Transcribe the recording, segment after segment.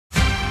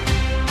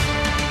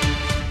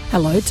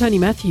Hello, Tony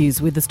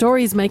Matthews with the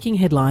stories making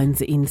headlines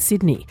in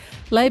Sydney.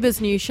 Labor's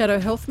new Shadow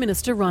Health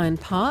Minister, Ryan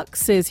Park,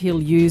 says he'll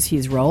use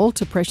his role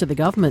to pressure the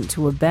government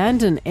to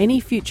abandon any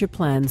future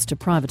plans to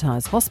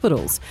privatise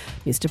hospitals.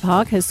 Mr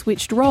Park has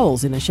switched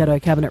roles in a Shadow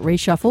Cabinet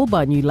reshuffle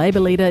by new Labor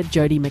leader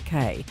Jodie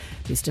McKay.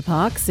 Mr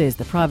Park says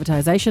the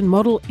privatisation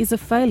model is a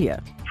failure.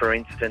 For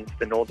instance,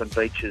 the Northern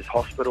Beaches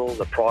Hospital,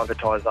 the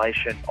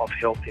privatisation of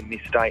health in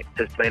this state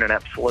has been an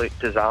absolute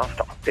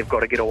disaster. They've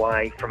got to get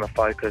away from a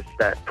focus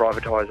that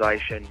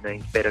privatisation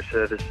means better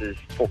services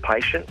for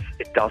patients.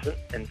 It doesn't,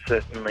 and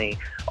certainly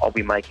I'll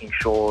be making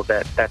sure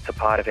that that's a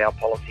part of our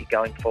policy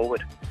going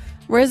forward.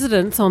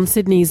 Residents on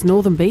Sydney's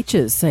Northern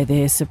Beaches say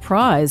they're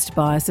surprised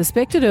by a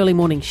suspected early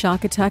morning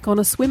shark attack on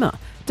a swimmer.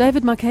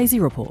 David Marchese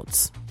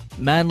reports.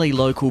 Manly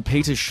local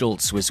Peter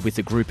Schultz was with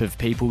a group of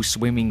people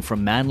swimming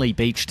from Manly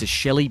Beach to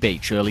Shelley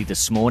Beach early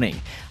this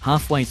morning.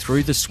 Halfway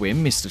through the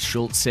swim, Mr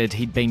Schultz said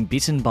he'd been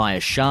bitten by a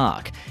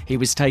shark. He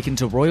was taken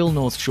to Royal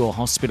North Shore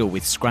Hospital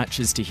with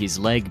scratches to his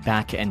leg,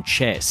 back and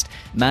chest.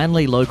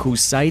 Manly locals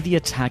say the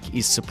attack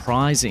is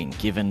surprising,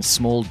 given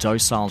small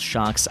docile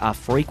sharks are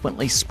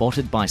frequently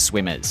spotted by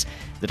swimmers.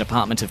 The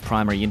Department of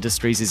Primary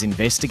Industries is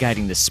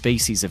investigating the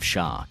species of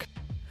shark.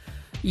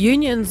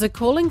 Unions are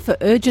calling for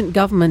urgent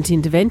government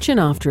intervention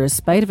after a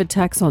spate of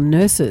attacks on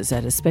nurses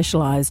at a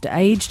specialised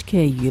aged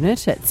care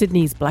unit at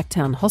Sydney's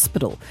Blacktown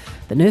Hospital.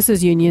 The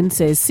Nurses Union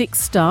says 6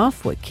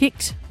 staff were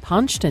kicked,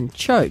 punched and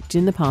choked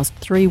in the past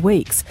 3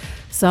 weeks.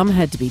 Some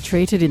had to be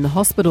treated in the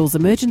hospital's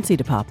emergency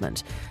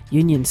department.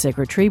 Union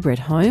Secretary Brett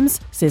Holmes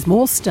says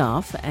more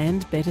staff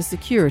and better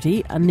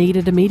security are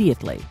needed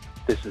immediately.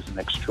 This is an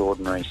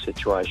extraordinary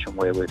situation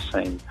where we've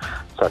seen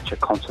such a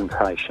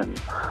concentration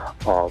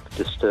of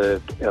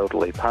disturbed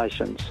elderly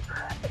patients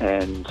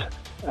and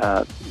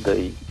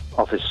the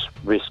obvious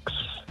risks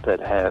that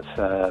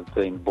have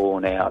been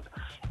borne out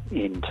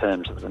in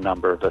terms of the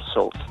number of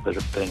assaults that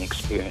have been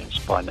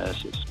experienced by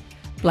nurses.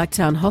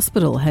 Blacktown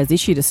Hospital has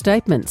issued a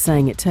statement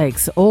saying it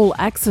takes all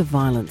acts of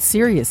violence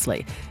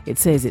seriously. It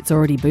says it's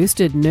already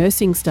boosted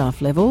nursing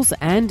staff levels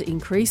and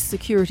increased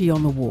security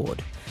on the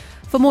ward.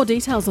 For more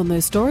details on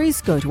those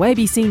stories, go to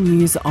ABC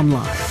News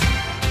Online.